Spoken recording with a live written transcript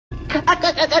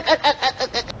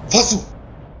Fasu!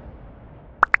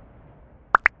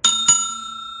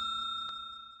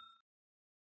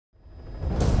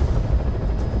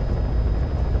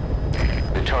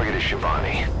 The target is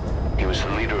Shivani. He was the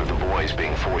leader of the boys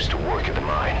being forced to work at the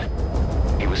mine.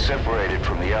 He was separated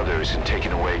from the others and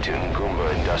taken away to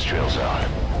Ngumba Industrial Zone.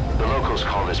 The locals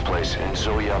call this place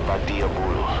Nzoya Badia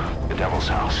Buru, the Devil's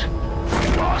House.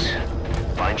 Boss,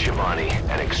 find Shivani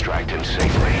and extract him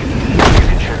safely. You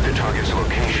can check the target's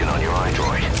location on your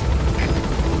iDroid.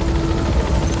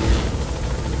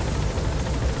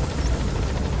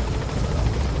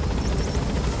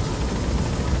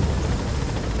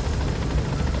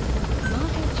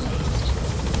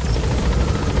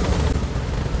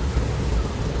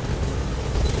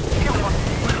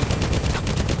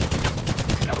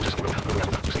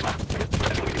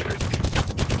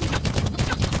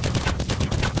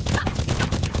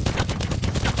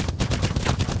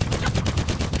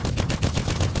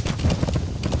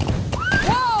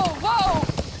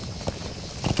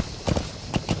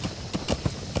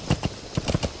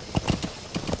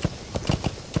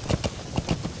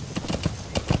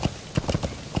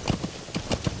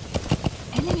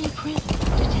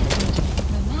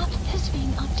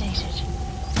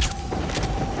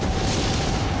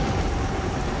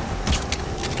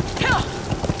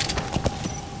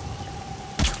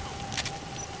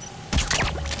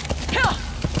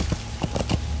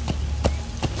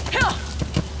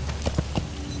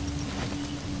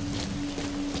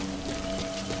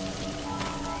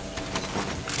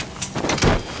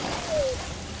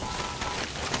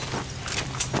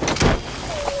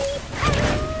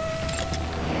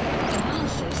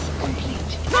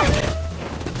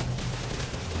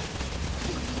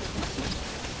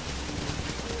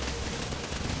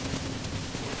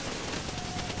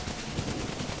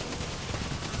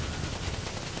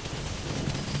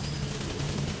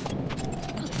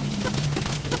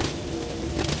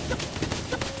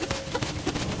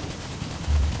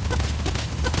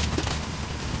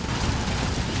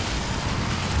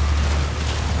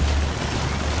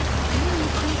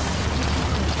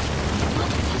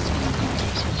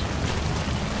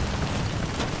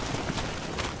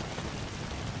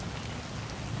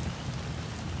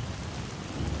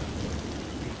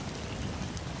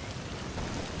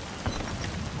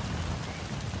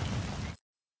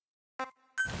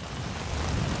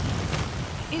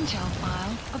 Intel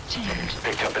file obtained.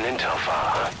 Picked up an intel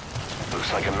file.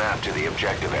 Looks like a map to the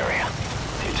objective area.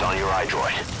 It's on your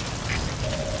iDroid.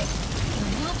 The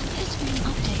map has been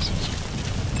updated.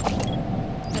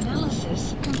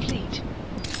 Analysis complete.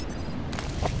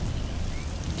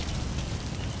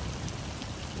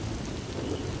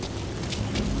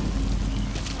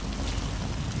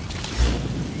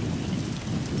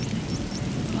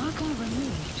 Marker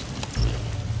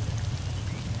removed.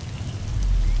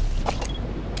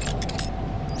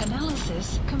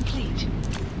 Analysis complete.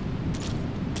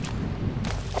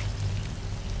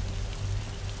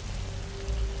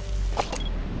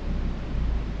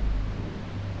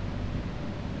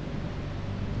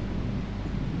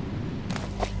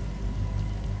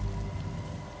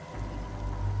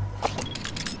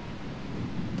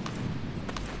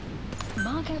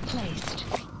 Marker placed.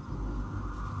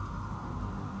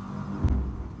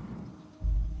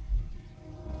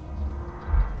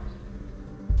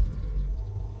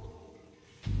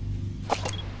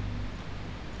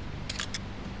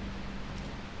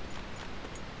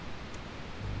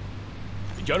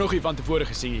 Het jou nog hier van tevore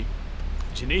gesien?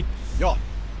 Is jy nie? Ja,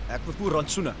 ek vervoer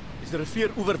rantsoene. Is die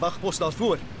rivier oorwagpos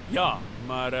daarvoor? Ja,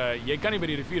 maar jy kan nie by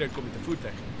die rivier uitkom met 'n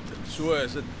voertuig nie. So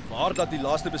is dit waar dat die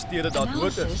laaste bestede daar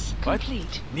dood is. Analysis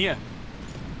complete. Nee,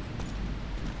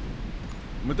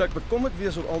 Moet ek bekommerd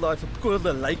wees oor al daai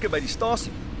verkoelde lyke by die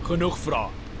stasie? genoeg vrae.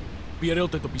 Weer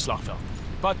heeltyd op die slagveld.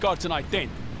 Padkaarts in daai tent.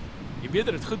 Jy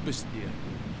beter dit goed bestudeer.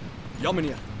 Ja,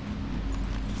 meneer.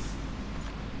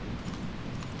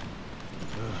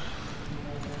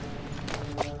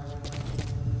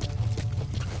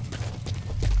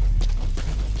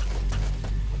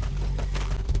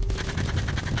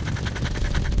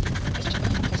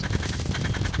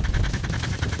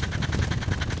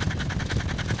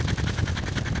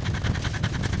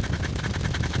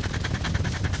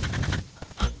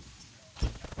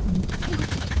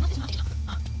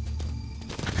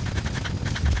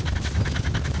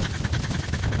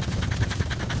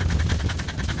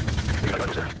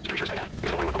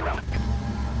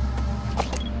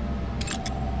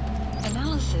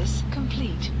 Analysis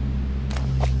complete.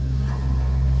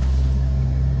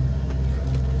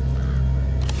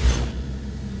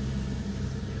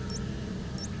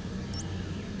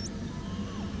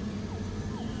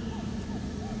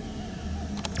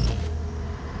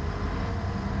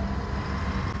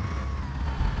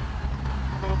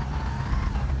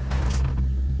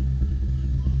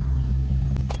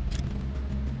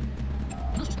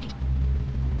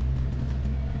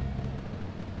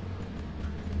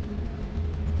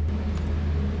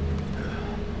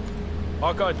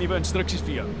 Aka het nuwe instruksies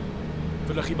vir jou.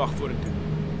 Verlig die wag vorentoe.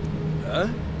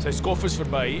 Sy skof is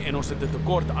verby en ons het 'n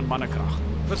tekort aan mannekrag.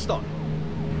 Verstaan.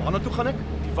 Waarna toe gaan ek?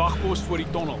 Die wagpos voor die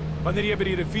tonnel. Wanneer jy by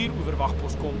die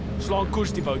rivieroeverwagpos kom, slaan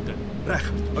koers die woud in.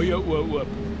 Reg. Hou jou oë oop.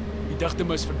 Die digte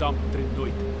mis verdamp trend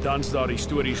nooit. Dan's daar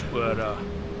stories oor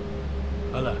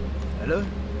Hallo?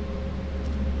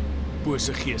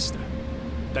 bose geeste.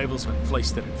 Duiwels wat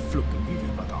fluister en vloek en wie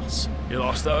weet wat als. Die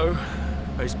laaste ou,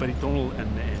 hy is by die tonnel en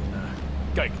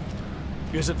kyk.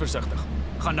 Wees dit versigtig.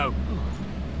 Gaan nou.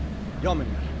 Ja,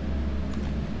 meneer.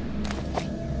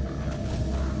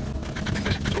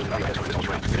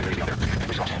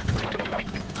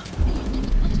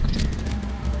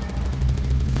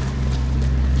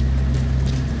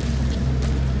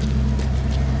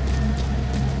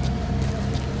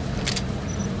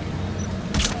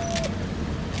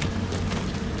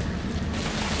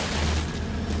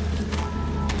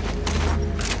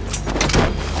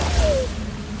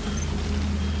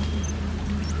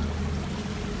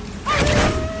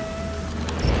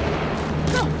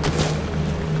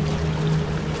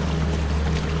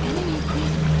 Enemy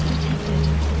presence detected.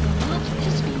 The map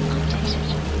has been updated.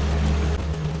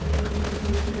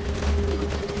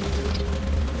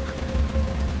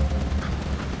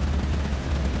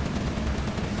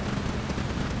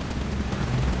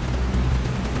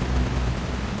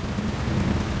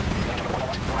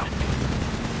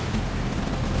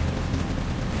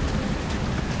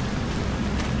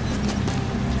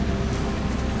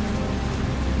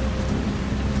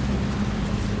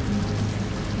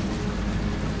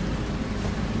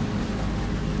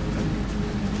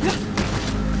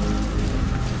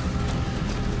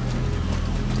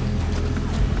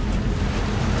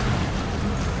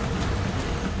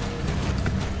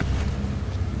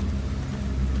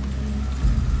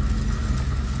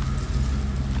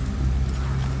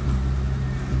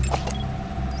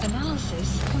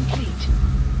 Analysis complete.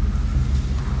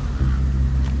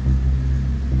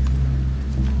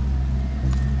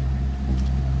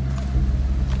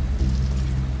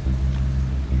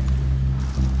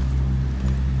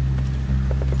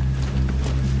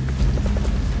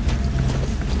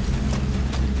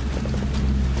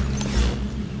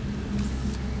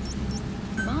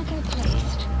 Marker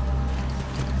placed.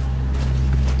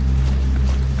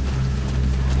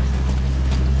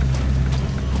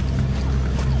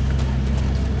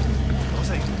 Waar is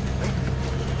hy?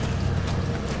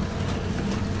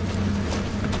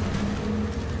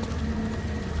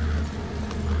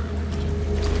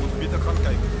 Jy moet beter gaan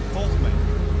kyk. Volg my.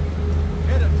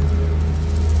 Gerrit.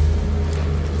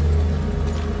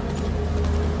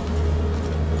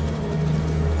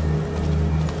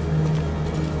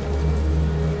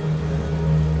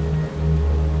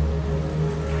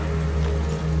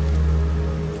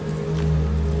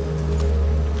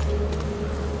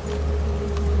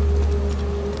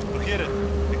 Gerrit,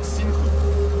 ek sien goed.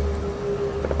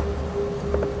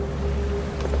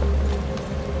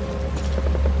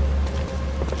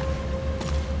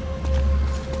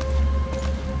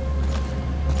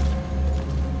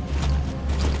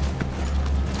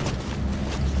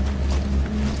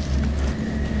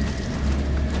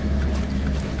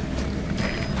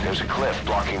 There's a cliff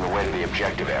blocking the way to the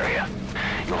objective area.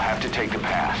 You'll have to take the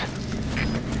path.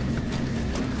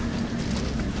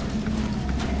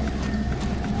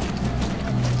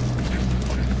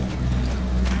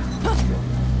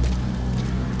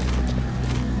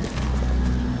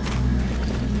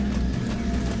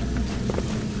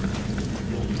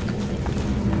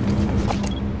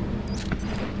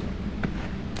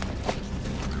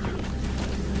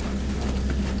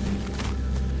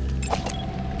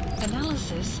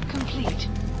 Analysis complete.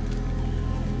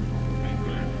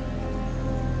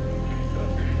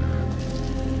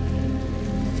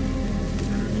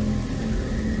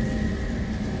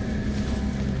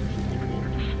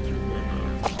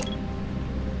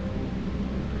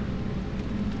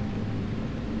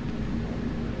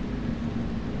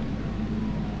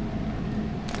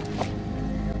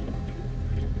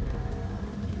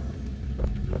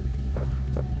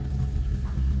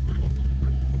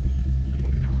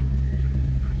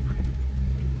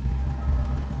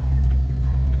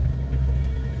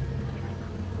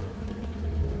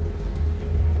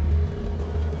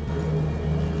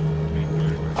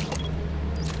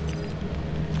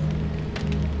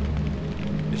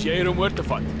 Is jy hier om oor te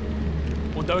vat?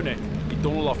 Onthou net, die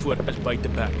tonnel daarvoor is buite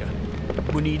perke.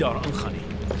 Moenie daar ingaan nie.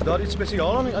 Is daar iets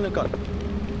spesiaal aan die ander kant?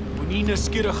 Moenie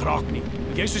nuuskierig raak nie.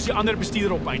 Jy soos die ander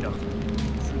bestuurder opeindig.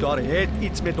 So daar het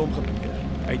iets met hom gebeur.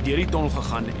 Hy het deur die tonnel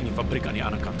gegaan en die fabriek aan die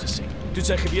ander kant gesien. Toe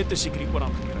het sy gewete seker die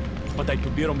oorhand gekry, want hy het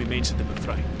probeer om die mense te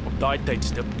bevry op daai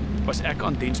tydstip was ek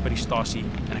aan diens by die stasie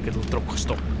en ek het hul trok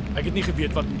gestop. Ek het nie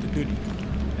geweet wat om te doen nie.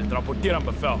 En rapporteer aan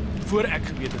bevel. Voor ek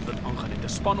geweet het wat aangaan, het 'n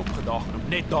span opgedaag en hom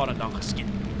net daar en dan geskiet.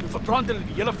 Toe verbrand hulle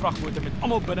die hele vragmotor met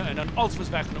almal binne en dan alles was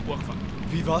weg in 'n oogwink.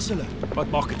 Wie was hulle? Wat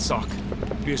maak dit saak?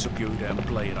 Wees op jou hoede en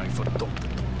bly ry verdomde dom.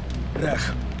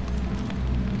 Reg.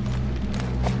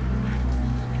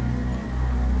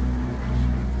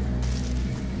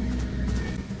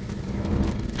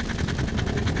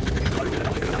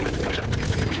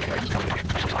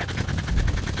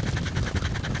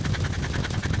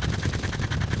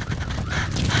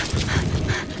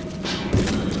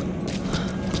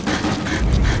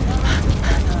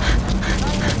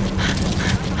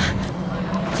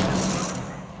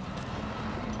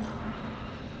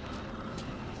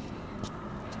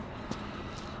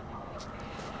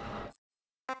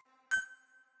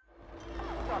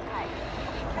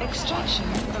 Extraction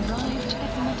arrived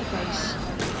at the mother base.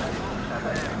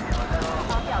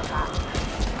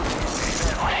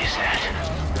 What is that?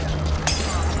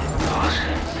 Boss,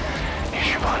 it's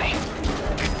Shabani.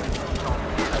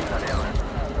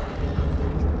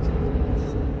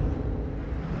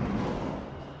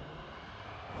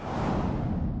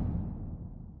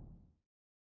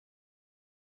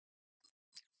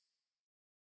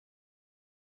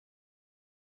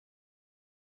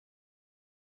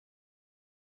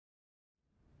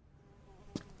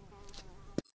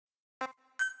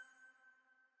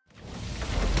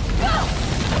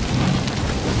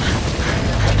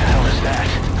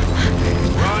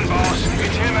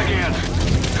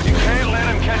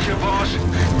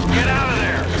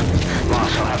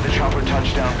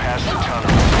 Touchdown past the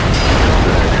tunnel.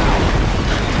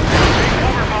 Take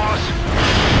cover, boss.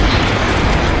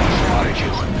 Spotted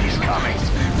you. He's coming.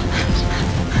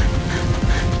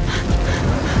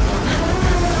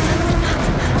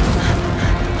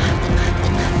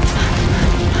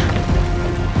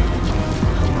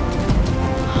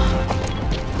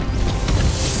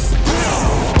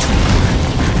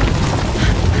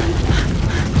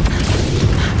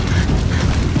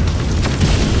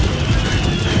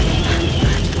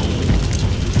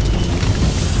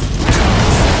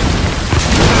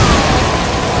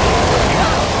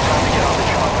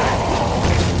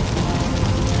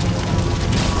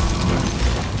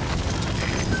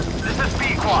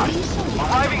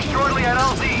 Arriving shortly at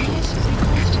LZ.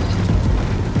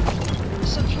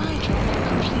 Supply drop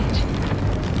complete.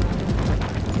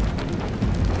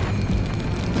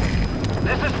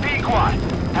 This is Pequot.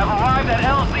 Have arrived at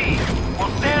LZ.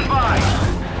 We'll stand by.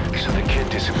 So the kid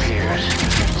disappears,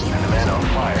 and the man on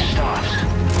fire stops.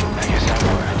 I guess that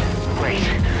worked. Wait,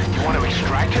 you want to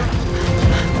extract him?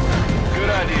 Good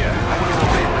idea. I wonder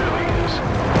what it really is.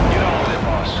 Get on with it,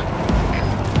 boss.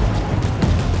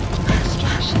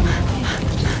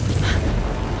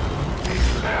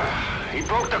 He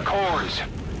broke the cords.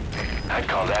 I'd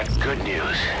call that good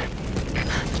news.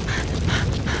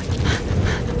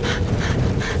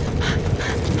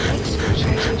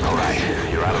 All right,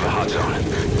 you're out of the hot zone.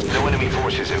 No enemy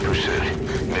forces in pursuit.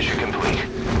 Mission complete.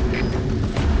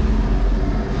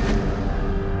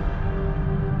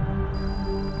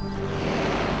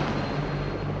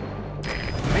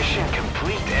 Mission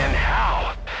complete, and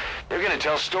how? They're gonna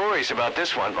tell stories about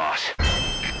this one, boss.